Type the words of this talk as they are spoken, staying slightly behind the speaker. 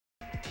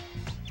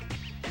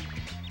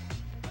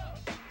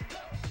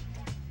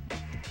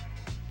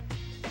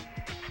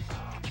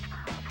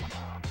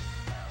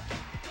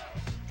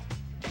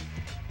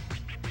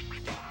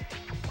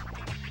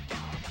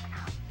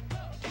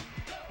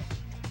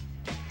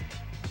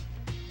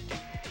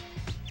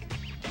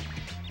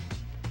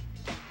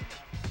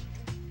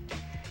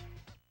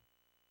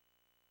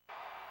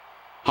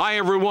Hi,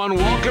 everyone.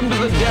 Welcome to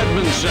the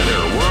Dedman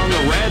Center. We're on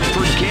the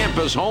Radford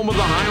campus, home of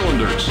the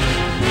Highlanders.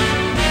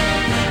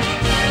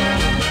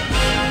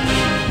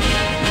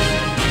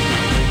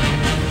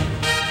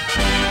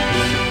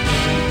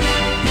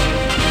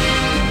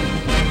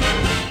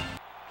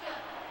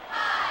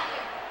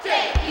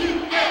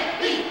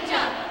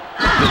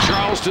 The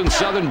Charleston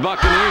Southern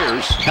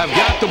Buccaneers have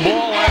got the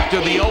ball after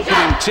the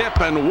opening tip,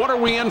 and what are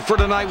we in for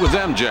tonight with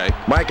them, Jay?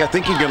 Mike, I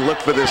think you can look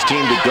for this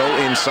team to go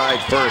inside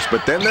first,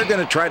 but then they're going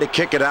to try to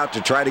kick it out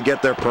to try to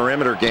get their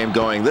perimeter game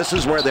going. This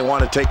is where they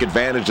want to take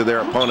advantage of their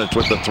opponents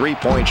with the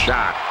three-point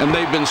shot. And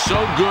they've been so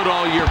good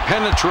all year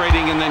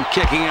penetrating and then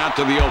kicking out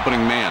to the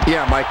opening man.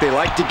 Yeah, Mike, they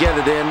like to get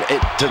it in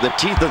to the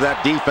teeth of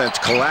that defense,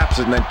 collapse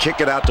it, and then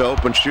kick it out to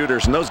open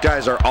shooters, and those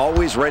guys are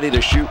always ready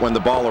to shoot when the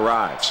ball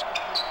arrives.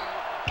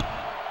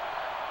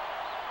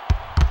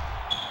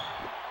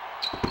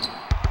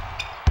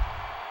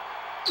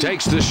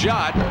 Takes the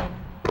shot.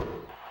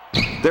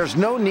 There's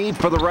no need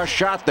for the rush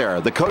shot there.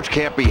 The coach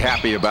can't be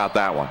happy about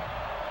that one.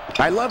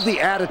 I love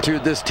the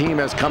attitude this team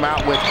has come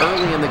out with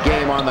early in the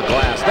game on the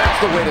glass.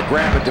 That's the way to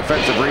grab a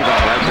defensive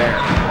rebound right there.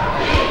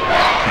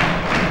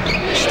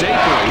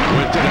 Stapley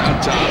with it out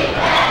top.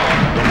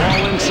 The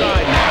ball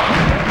inside now.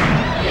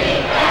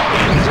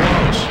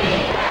 Close.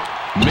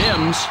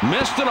 Mims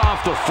missed it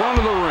off the front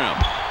of the rim.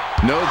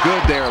 No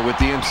good there with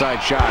the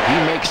inside shot. He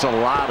makes a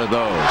lot of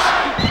those.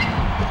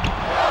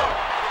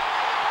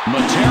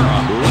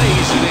 Matera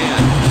lays it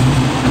in.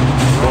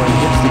 Boy, he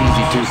gets the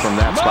easy two from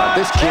that spot.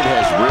 This kid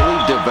has really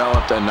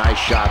developed a nice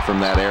shot from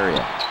that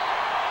area.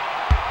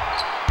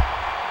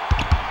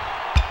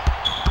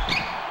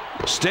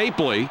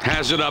 Stapley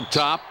has it up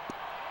top.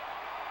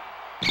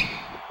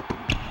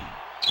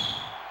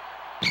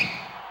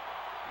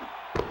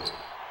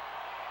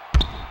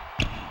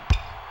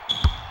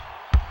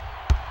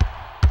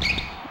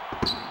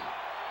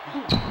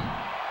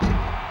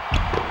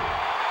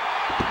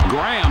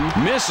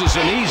 Graham misses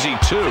an easy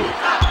two.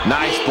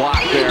 Nice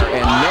block there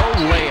and no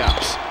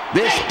layups.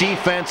 This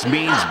defense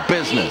means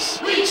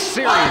business.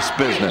 Serious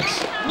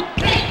business.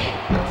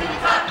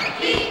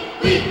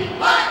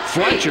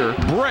 Fletcher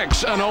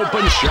bricks an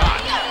open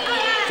shot.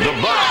 The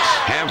Bucks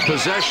have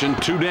possession,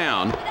 2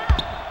 down.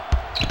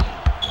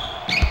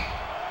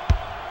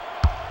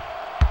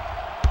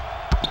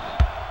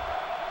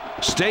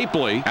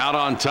 Stapley out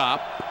on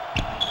top.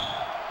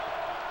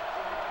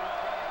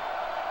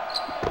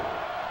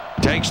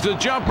 Takes the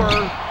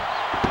jumper.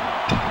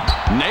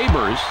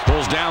 Neighbors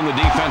pulls down the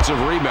defensive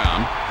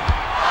rebound.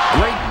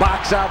 Great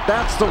box out.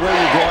 That's the way you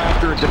go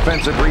after a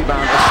defensive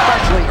rebound,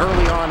 especially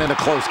early on in a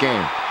close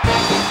game.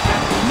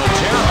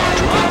 Matera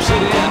drops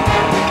it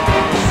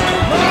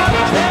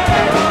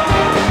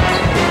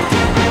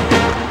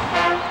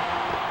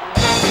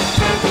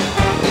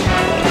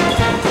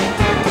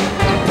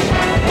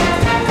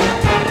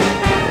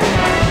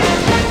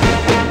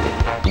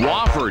in.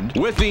 Wofford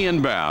with the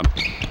inbound.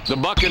 The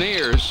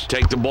Buccaneers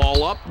take the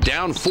ball up,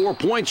 down 4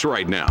 points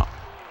right now.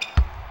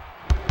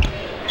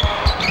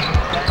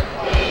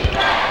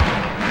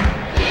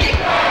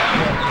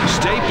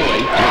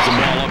 Stapley has the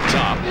ball up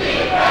top.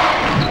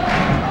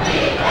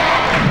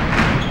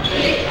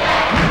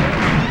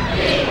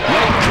 They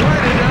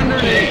thread it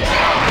underneath.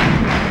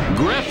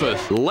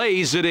 Griffith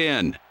lays it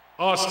in.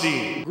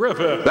 Austin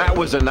Griffith. That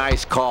was a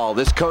nice call.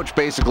 This coach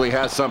basically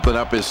has something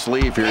up his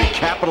sleeve here. He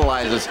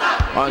capitalizes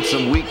on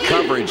some weak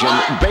coverage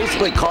and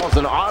basically calls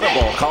an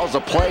audible, calls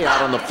a play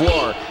out on the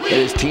floor, and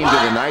his team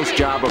did a nice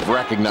job of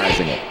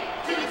recognizing it.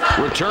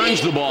 Returns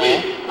the ball.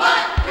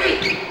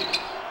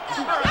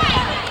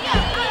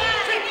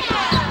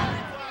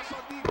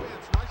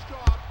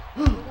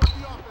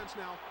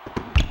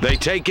 They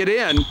take it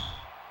in.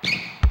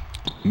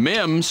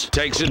 Mims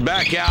takes it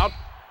back out.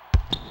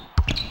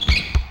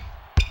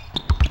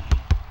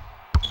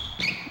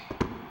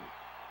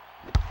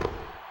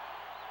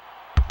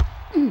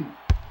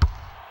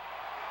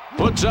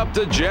 Puts up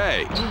the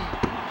J.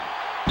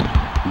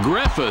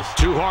 Griffith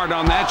too hard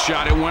on that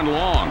shot. It went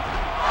long.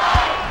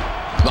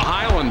 The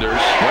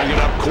Highlanders bring it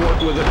up court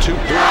with a 2-point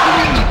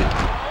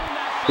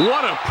lead.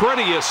 What a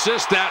pretty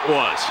assist that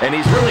was. And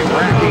he's really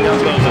racking up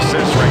those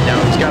assists right now.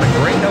 He's got a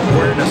great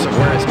awareness of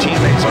where his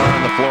teammates are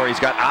on the floor.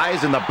 He's got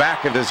eyes in the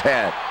back of his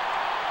head.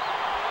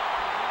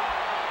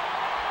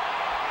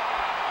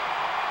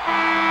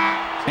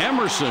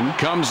 Emerson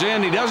comes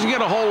in. He doesn't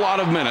get a whole lot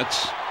of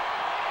minutes.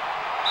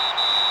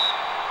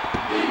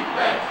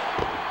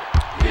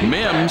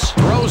 Mims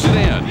throws it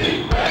in.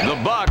 The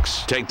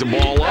Bucks take the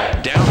ball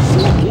up, down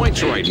 4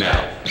 points right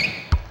now.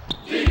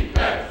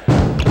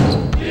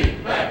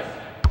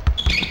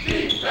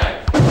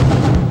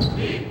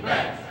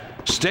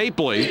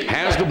 Stapley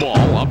has the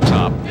ball up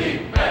top.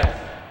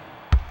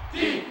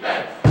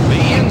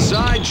 The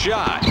inside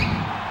shot.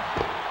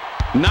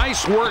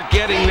 Nice work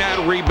getting that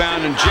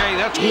rebound, and Jay,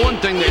 that's one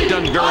thing they've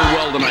done very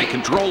well tonight,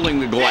 controlling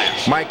the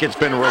glass. Mike, it's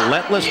been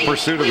relentless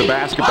pursuit of the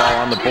basketball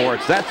on the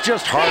boards. That's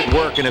just hard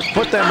work, and it's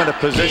put them in a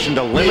position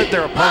to limit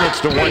their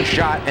opponents to one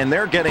shot, and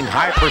they're getting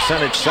high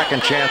percentage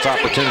second chance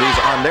opportunities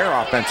on their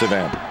offensive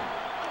end.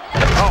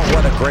 Oh,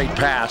 what a great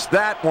pass.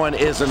 That one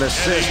is an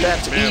assist.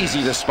 That's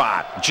easy to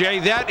spot. Jay,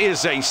 that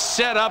is a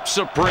setup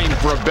supreme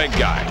for a big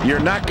guy. You're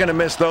not going to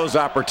miss those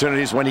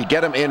opportunities when you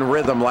get him in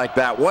rhythm like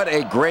that. What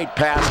a great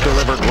pass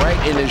delivered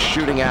right in his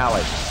shooting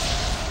alley.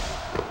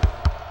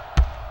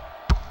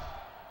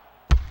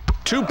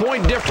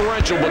 2-point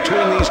differential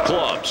between these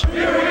clubs.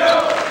 Here we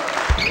go.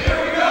 Here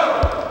we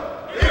go.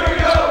 Here we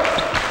go.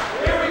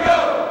 Here we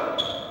go.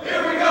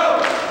 Here we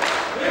go.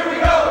 Here we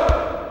go.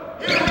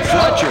 Here we go.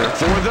 Fletcher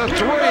for the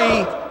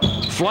three.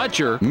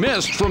 Fletcher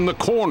missed from the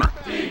corner.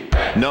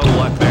 No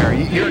luck there.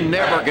 You're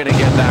never going to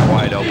get that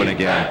wide open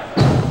again.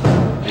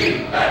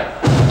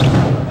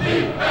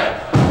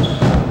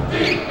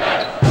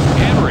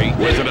 Henry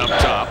with it up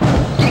top.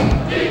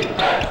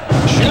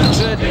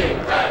 Shoots it.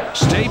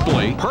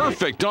 Stapley,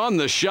 perfect on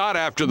the shot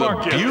after the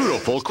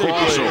beautiful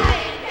crossover.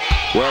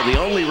 Well, the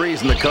only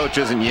reason the coach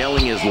isn't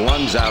yelling his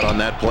lungs out on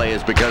that play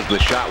is because the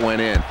shot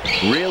went in.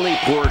 Really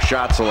poor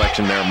shot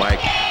selection there, Mike.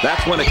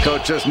 That's when a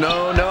coach says,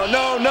 no, no,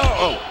 no,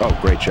 no. Oh,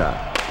 great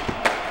shot.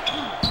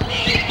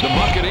 The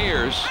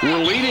Buccaneers were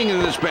leading in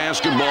this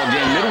basketball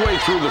game midway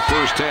through the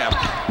first half.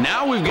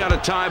 Now we've got a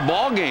tie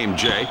ball game,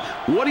 Jay.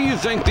 What do you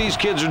think these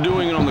kids are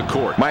doing on the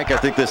court? Mike, I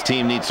think this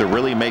team needs to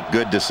really make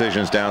good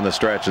decisions down the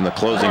stretch in the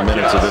closing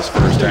minutes of this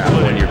first half.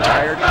 When you're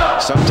tired,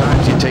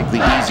 sometimes you take the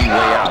easy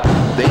way out.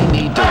 They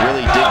need to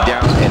really dig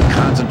down and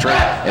concentrate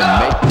and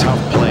make tough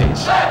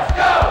plays.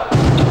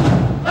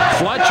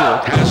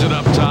 Fletcher has it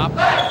up top.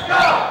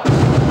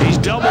 He's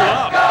doubled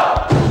up.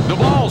 The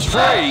ball's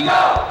free.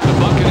 The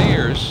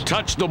Buccaneers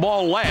touched the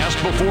ball last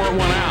before it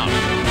went out.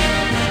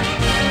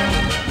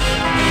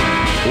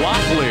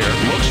 Locklear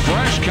looks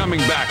fresh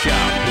coming back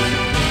out.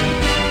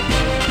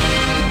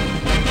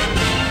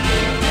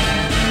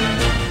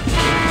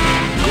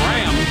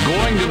 Graham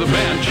going to the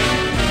bench.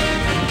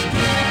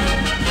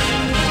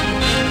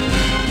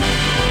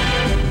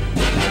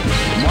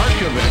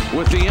 Markovic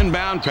with the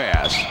inbound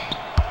pass.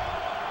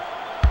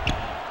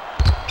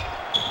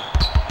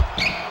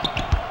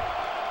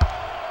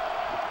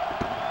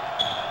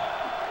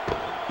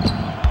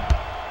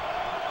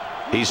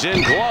 He's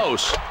in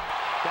close.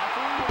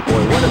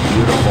 Boy, what a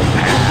beautiful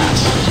pass.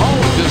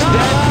 Oh, does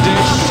that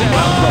dish set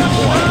up the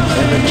play?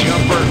 And the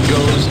jumper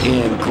goes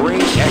in.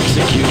 Great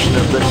execution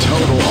of the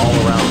total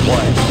all-around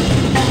play.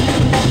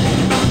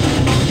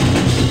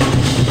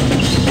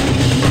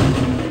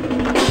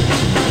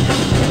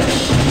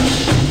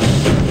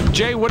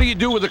 Jay, what do you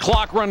do with the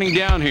clock running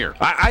down here?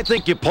 I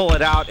think you pull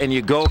it out and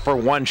you go for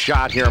one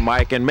shot here,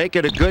 Mike, and make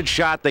it a good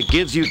shot that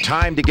gives you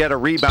time to get a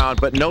rebound,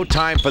 but no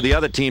time for the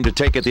other team to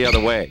take it the other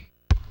way.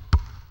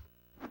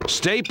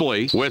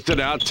 Stapley with it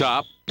out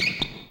top.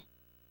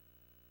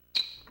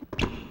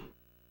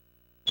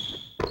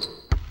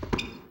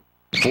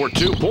 For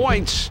 2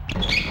 points.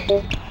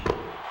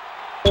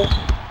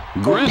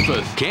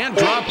 Griffith can't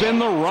drop in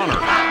the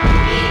runner.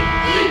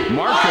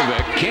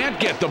 Markovic can't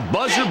get the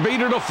buzzer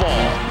beater to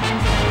fall.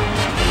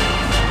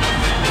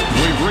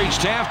 We've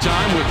reached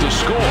halftime with the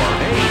score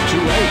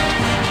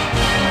 8-8.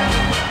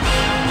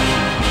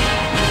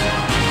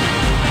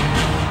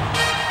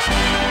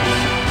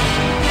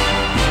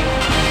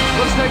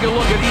 Let's take a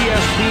look at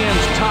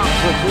ESPN's top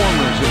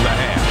performers of the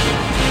half.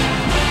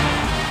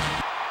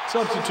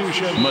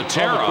 Substitution.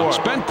 Matera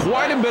spent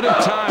quite a bit of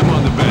time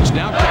on the bench,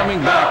 now coming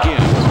back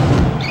in.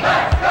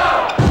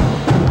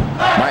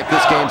 Mike,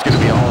 this game's going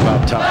to be all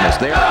about toughness.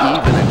 They're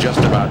even in just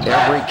about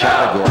every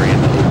category, and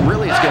it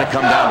really is going to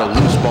come down to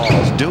loose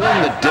balls, doing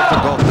the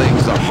difficult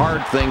things, the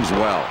hard things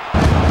well.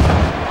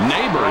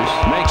 Neighbors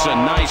makes a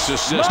nice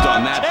assist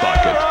on that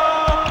bucket.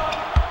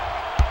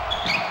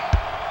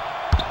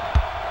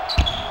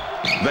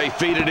 They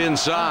feed it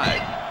inside.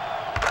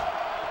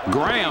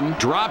 Graham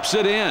drops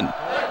it in.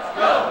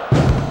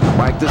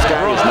 Mike, this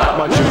guy is not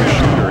much of a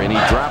shooter, and he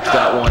drops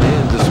that one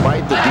in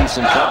despite the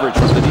decent coverage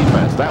from the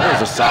defense. That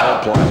was a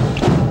solid play.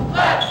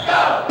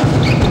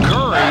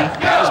 Curry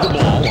has the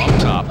ball up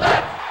top.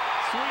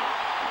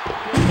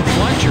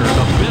 Fletcher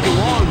a bit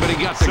long, but he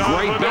got the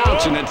great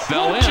bounce, and it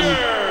fell in.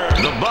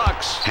 The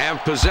Bucks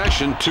have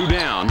possession, 2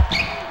 down.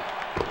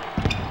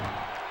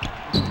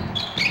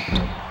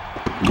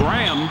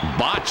 Graham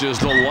botches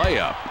the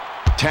layup.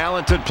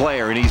 Talented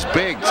player, and he's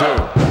big, too.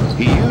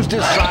 He used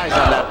his size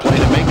on that play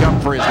to make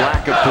up for his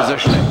lack of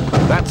positioning.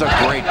 That's a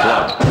great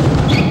play.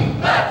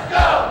 Let's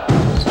go!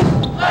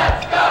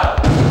 Let's go!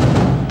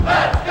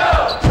 Let's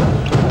go!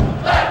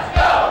 Let's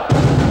go!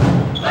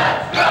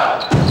 Let's go!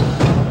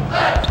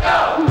 Let's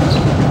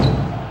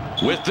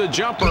go! With the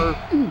jumper,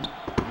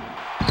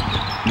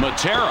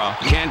 Matera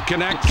can't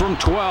connect from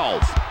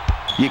 12.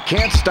 You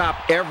can't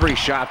stop every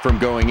shot from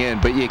going in,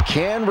 but you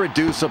can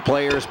reduce a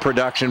player's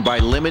production by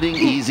limiting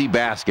easy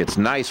baskets.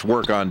 Nice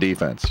work on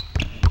defense.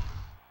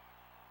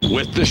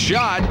 With the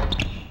shot,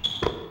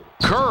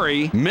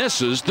 Curry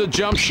misses the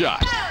jump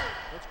shot.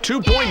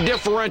 2-point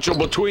differential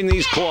between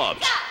these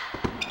clubs.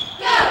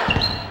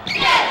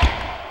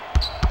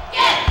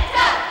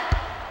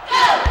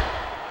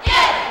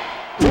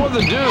 For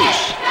the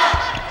deuce,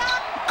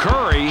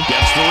 Curry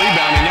gets the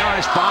rebound and now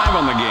has 5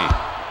 on the game.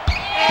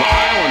 The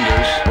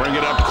Highlanders bring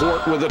it up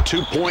court with a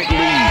 2-point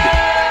lead.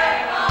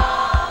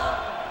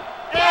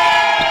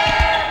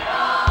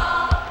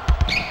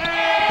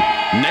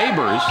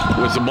 Neighbors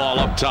with the ball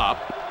up top.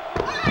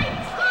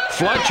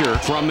 Fletcher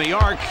from the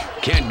arc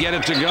can't get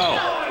it to go.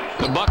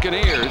 The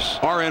Buccaneers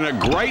are in a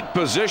great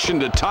position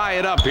to tie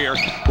it up here.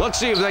 Let's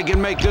see if they can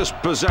make this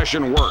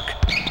possession work.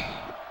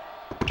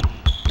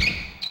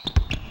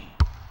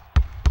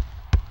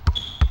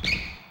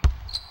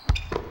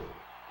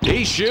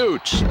 He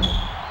shoots.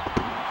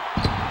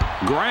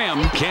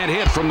 Graham can't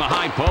hit from the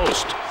high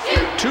post.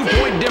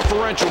 2-point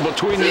differential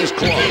between these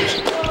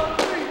clubs.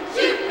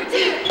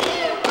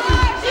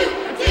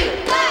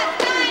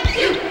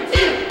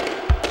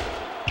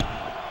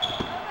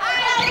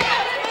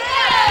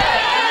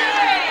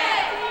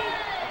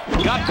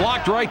 Got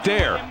blocked right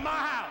there.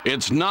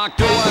 It's knocked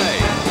away.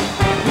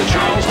 The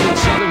Charleston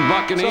Southern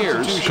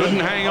Buccaneers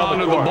couldn't hang on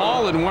to the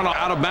ball and went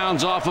out of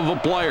bounds off of a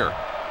player.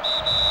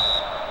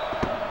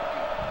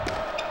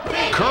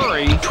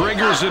 Curry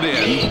triggers it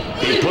in.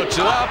 He puts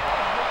it up.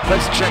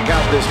 Let's check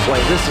out this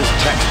play. This is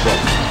textbook.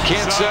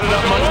 Can't set it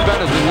up much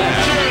better than that.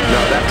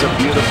 No, that's a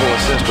beautiful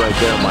assist right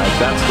there, Mike.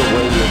 That's the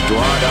way you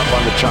draw it up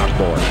on the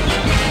chalkboard.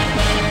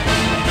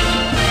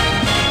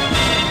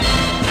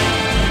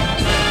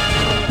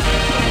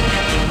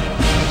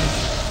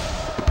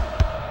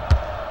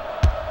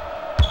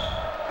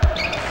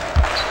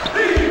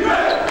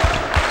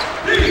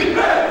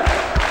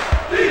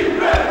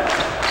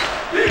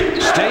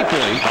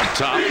 Up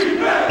top.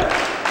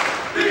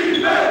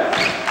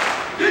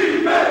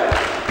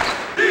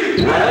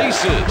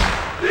 Releases.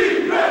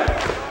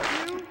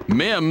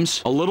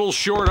 Mims a little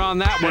short on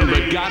that one,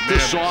 but got the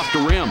soft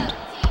rim.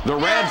 The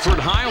Radford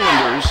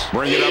Highlanders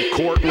bring it up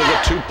court with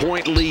a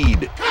 2-point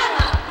lead.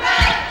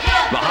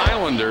 The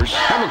Highlanders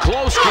have a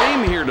close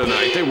game here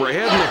tonight. They were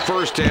ahead in the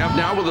first half,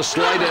 now with a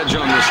slight edge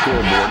on the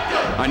scoreboard.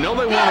 I know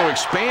they want to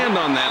expand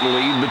on that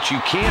lead, but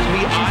you can't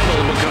be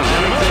idle because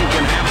anything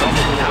can happen.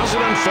 How's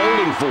it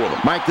unfolding for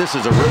them? Mike, this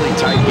is a really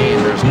tight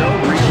game. There's no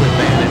real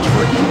advantage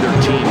for either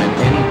team in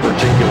any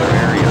particular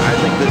area. I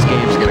think this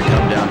game's going to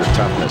come down to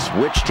toughness.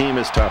 Which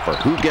team is tougher?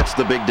 Who gets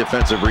the big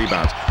defensive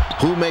rebounds?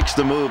 Who makes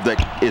the move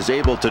that is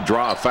able to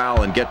draw a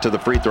foul and get to the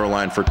free throw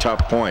line for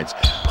tough points?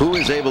 Who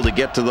is able to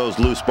get to those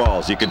loose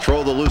balls? You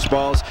control the loose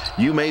balls,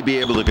 you may be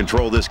able to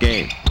control this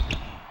game.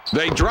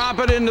 They drop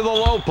it into the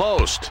low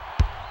post.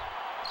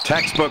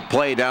 Textbook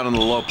play down in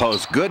the low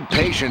post. Good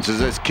patience as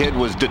this kid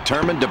was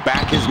determined to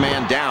back his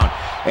man down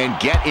and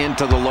get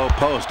into the low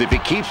post. If he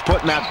keeps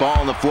putting that ball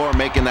on the floor,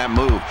 making that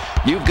move,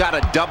 you've got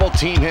to double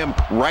team him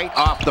right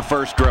off the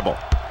first dribble.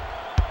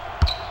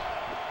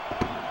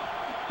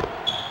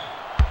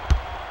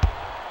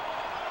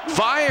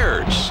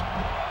 Fires.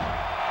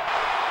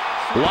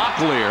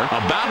 Locklear,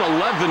 about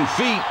 11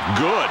 feet,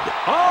 good.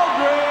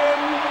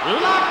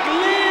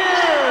 Locklear!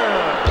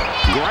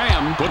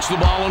 Graham puts the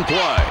ball in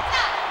play.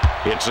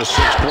 It's a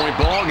 6-point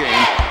ball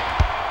game.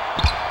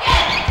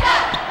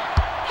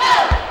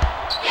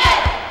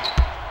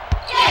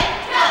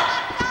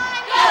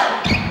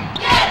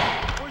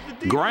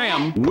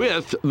 Graham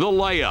with the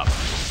layup.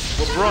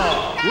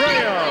 LeBron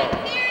Graham.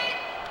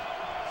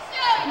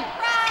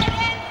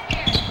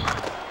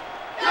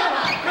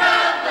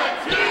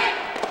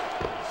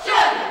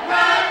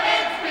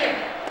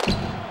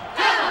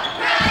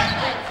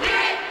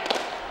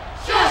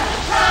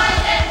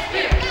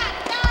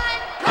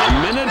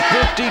 Minute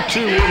 52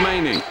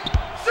 remaining.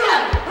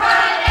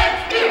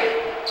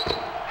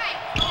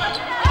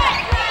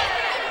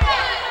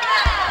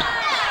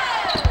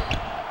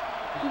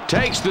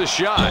 Takes the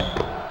shot.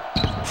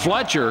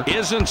 Fletcher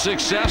isn't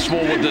successful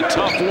with the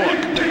tough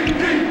look.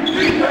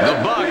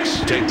 The Bucks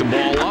take the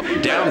ball up,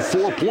 down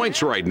 4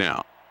 points right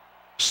now.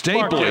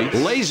 Stapley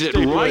lays it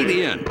right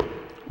in.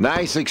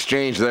 Nice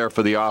exchange there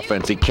for the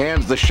offense. He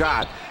cans the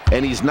shot,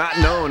 and he's not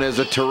known as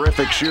a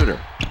terrific shooter.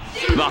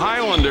 The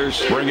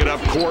Highlanders bring it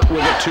up court with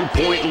a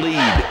 2-point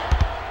lead.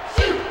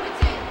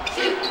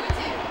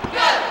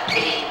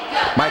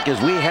 Mike,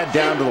 as we head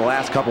down to the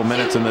last couple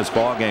minutes in this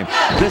ball game,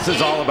 this is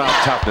all about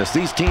toughness.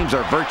 These teams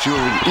are virtually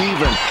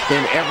even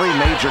in every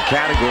major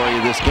category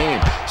of this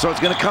game. So it's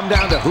going to come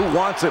down to who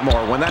wants it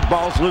more. When that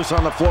ball's loose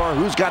on the floor,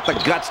 who's got the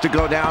guts to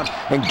go down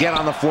and get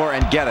on the floor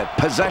and get it.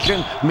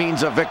 Possession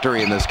means a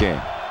victory in this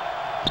game.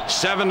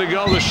 7 to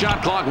go, the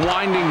shot clock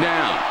winding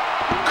down.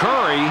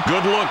 Curry,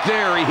 good look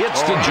there. He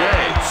hits to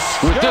Jay.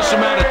 With this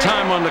amount of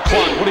time on the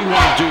clock, what do you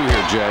want to do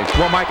here, Jay?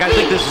 Well, Mike, I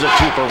think this is a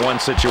 2-for-1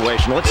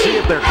 situation. Let's see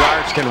if their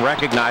guards can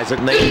recognize it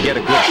and they can get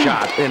a good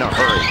shot in a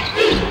hurry.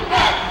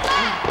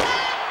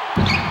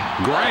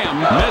 Graham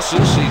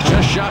misses. He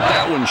just shot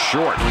that one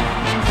short.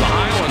 The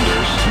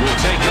Highlanders will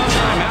take a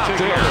timeout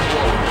there.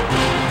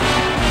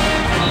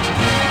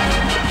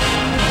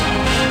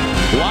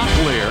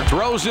 Locklear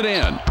throws it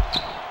in.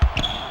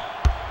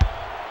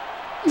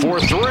 For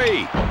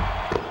 3.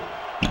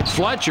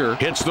 Fletcher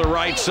hits the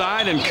right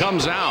side and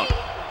comes out.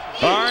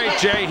 All right,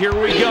 Jay, here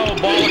we go.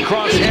 Ball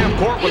across half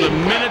court with a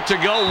minute to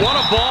go. What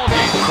a ball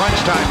game. Crunch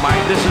time,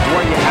 Mike. This is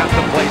where you have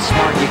to play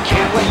smart. You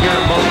can't let your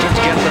emotions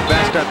get the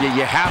best of you.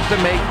 You have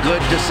to make good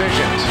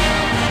decisions.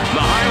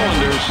 The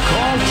Highlanders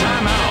call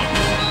timeout.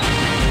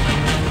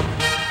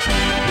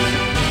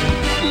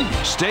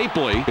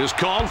 Stapley is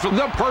called for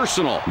the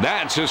personal.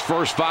 That's his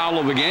first foul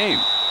of the game.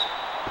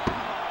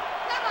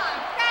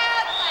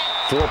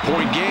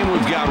 4-point game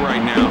we've got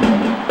right now.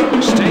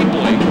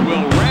 Stapley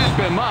will wrap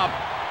him up.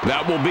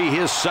 That will be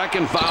his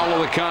second foul of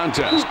the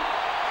contest.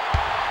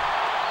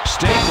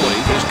 Stapley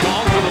is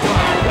called for the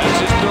foul.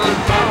 That's his third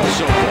foul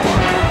so far.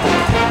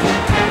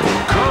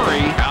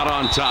 Curry out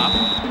on top.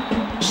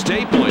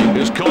 Stapley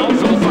is called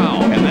for the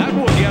foul, and that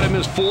will get him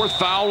his fourth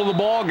foul of the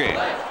ball game.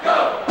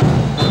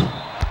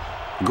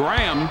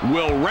 Graham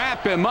will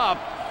wrap him up.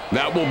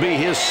 That will be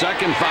his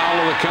second foul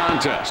of the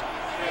contest.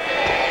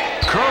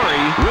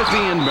 Curry with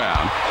the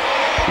inbound.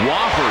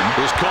 Wofford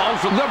is called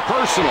for the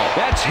personal.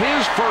 That's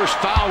his first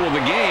foul of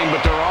the game,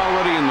 but they're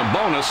already in the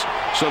bonus,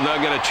 so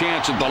they'll get a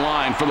chance at the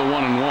line for the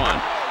 1-and-1.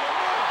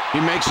 He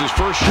makes his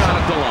first shot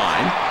at the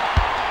line.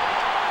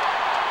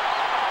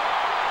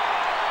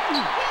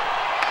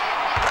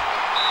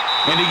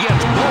 And he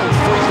gets both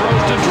free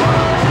throws to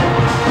drop.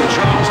 The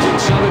Charleston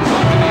Southern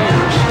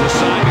Buccaneers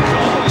decide to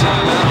call a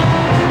timeout.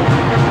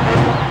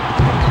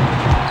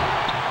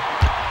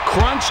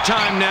 Crunch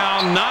time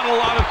now. Not a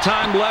lot of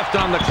time left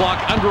on the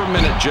clock. Under a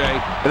minute,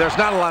 Jay. There's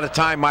not a lot of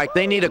time, Mike.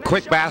 They need a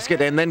quick basket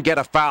and then get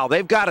a foul.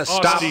 They've got to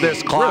stop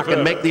this clock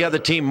and make the other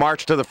team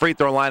march to the free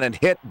throw line and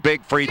hit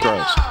big free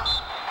throws.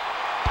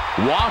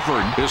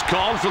 Wofford is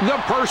called for the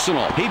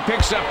personal. He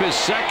picks up his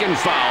second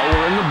foul.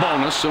 We're in the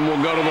bonus, and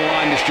we'll go to the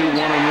line to shoot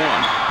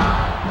 1-and-1.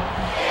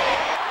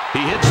 He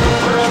hits the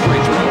first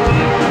free throw.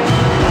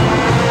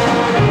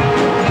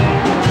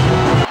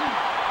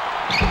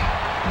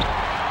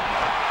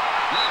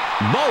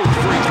 Both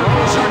free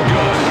throws are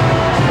good.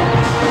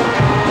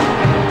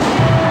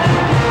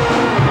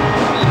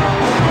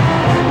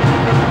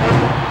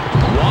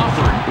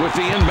 Wofford with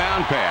the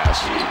inbound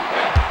pass.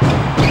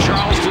 The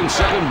Charleston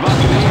Southern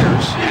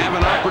Buccaneers have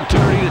an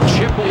opportunity to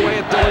chip away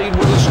at the lead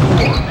with a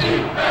score.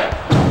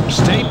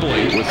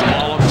 Stapley with the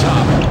ball up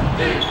top.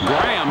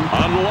 Graham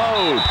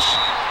unloads.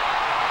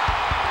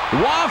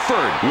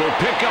 Wofford will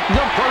pick up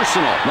the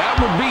personal. That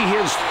would be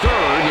his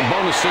third. The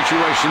bonus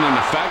situation in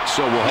effect,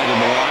 so we'll head to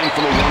the line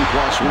for the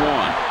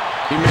 1+1.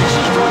 He makes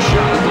his first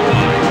shot at the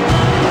line.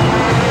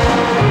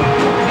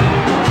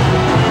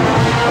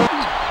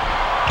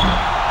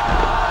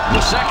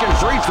 The second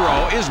free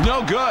throw is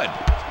no good.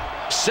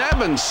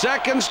 7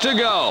 seconds to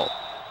go.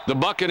 The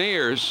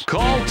Buccaneers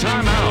call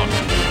timeout.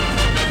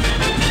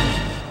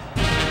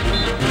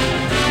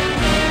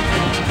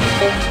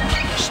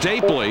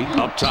 Stapley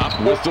up top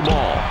with the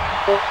ball.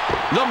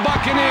 The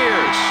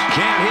Buccaneers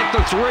can't hit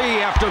the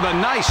three after the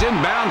nice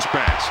inbounds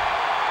pass.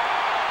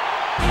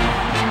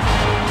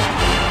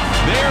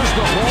 There's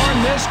the horn.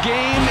 This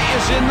game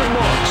is in the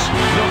books.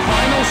 The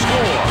final